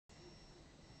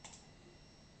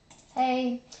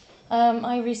Hey,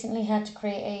 I recently had to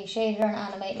create a shader and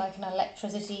animate like an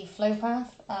electricity flow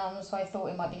path, so I thought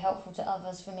it might be helpful to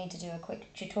others for me to do a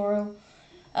quick tutorial.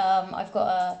 I've got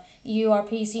a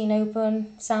URP scene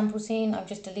open, sample scene. I've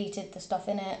just deleted the stuff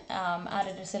in it,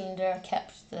 added a cylinder,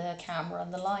 kept the camera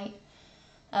and the light.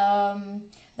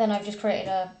 Then I've just created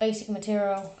a basic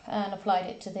material and applied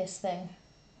it to this thing,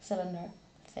 cylinder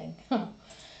thing.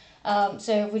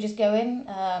 So if we just go in,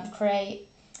 create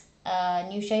a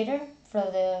new shader for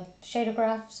the shader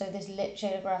graph, so this lit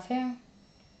shader graph here,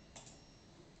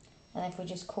 and if we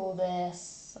just call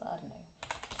this, I don't know,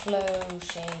 flow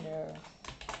shader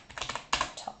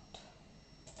top.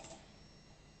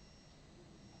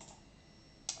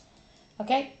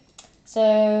 Okay,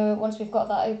 so once we've got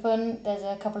that open, there's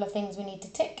a couple of things we need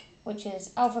to tick, which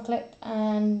is alpha clip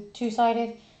and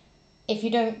two-sided. If you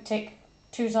don't tick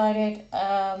two-sided,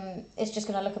 it's just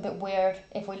going to look a bit weird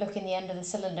if we look in the end of the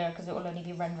cylinder, because it will only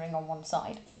be rendering on one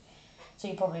side, so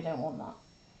you probably don't want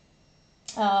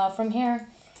that. From here,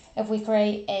 if we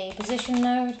create a position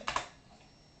node,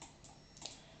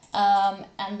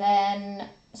 and then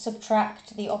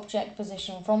subtract the object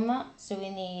position from that, so we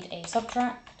need a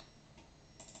subtract,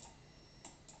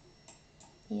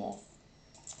 yes,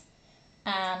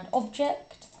 and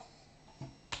object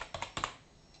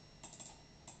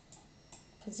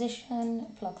position,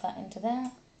 plug that into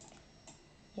there,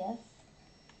 yes.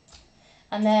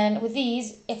 And then with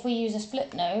these, if we use a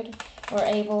split node, we're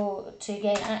able to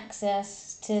gain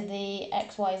access to the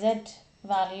XYZ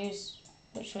values,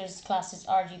 which was classed as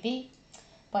RGB,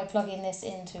 by plugging this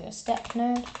into a step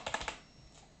node.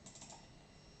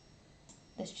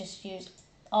 Let's just use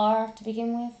R to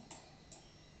begin with.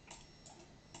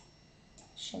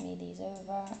 Shimmy these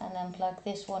over, and then plug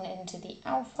this one into the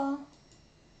alpha.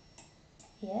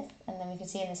 Yeah, and then we can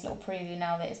see in this little preview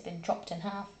now that it's been chopped in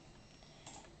half.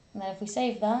 And then if we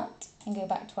save that and go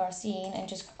back to our scene and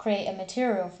just create a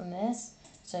material from this,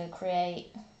 so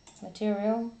create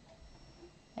material,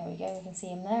 there we go, we can see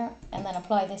him there, and then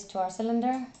apply this to our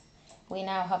cylinder, we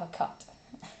now have a cut.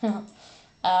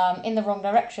 In the wrong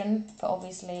direction, but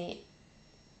obviously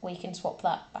we can swap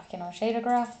that back in our shader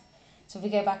graph. So if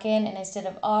we go back in and instead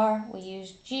of R we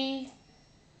use G,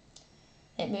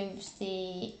 it moves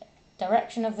the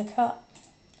direction of the cut,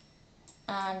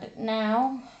 and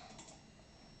now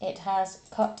it has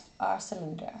cut our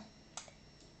cylinder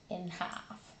in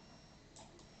half.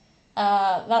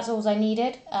 That's all I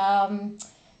needed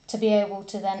to be able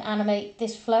to then animate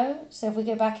this flow. So if we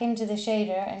go back into the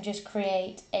shader and just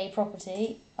create a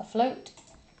property, a float,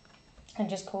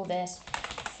 and just call this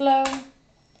flow,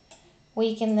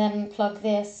 we can then plug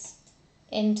this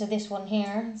into this one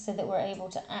here so that we're able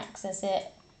to access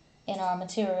it in our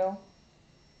material,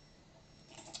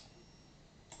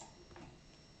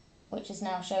 which is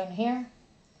now shown here.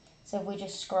 So if we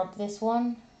just scrub this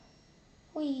one,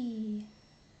 whee,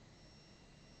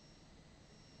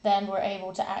 then we're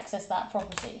able to access that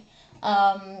property.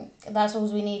 That's all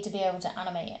we need to be able to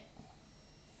animate it.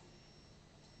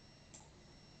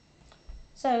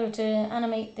 So to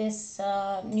animate this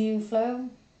new flow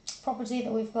property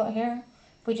that we've got here,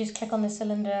 if we just click on the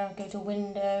cylinder, go to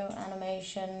Window,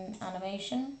 Animation,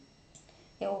 Animation,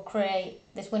 it will create,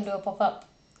 this window will pop up,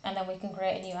 and then we can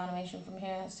create a new animation from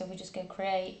here. So we just go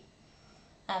create,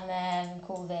 and then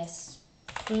call this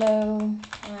flow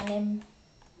anim,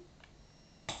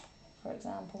 for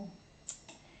example.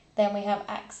 Then we have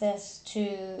access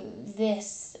to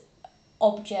this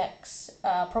object's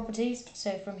properties.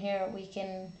 So from here we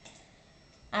can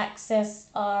access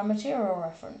our material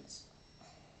reference,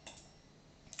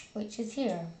 which is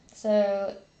here.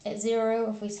 So at 0,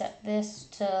 if we set this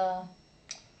to,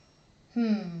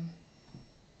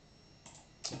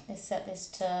 let's set this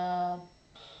to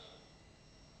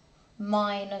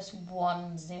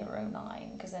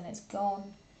 -109, because then it's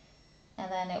gone. And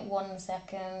then at 1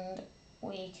 second,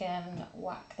 we can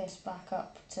whack this back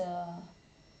up to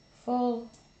full.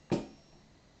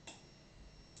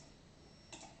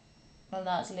 And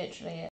that's literally it.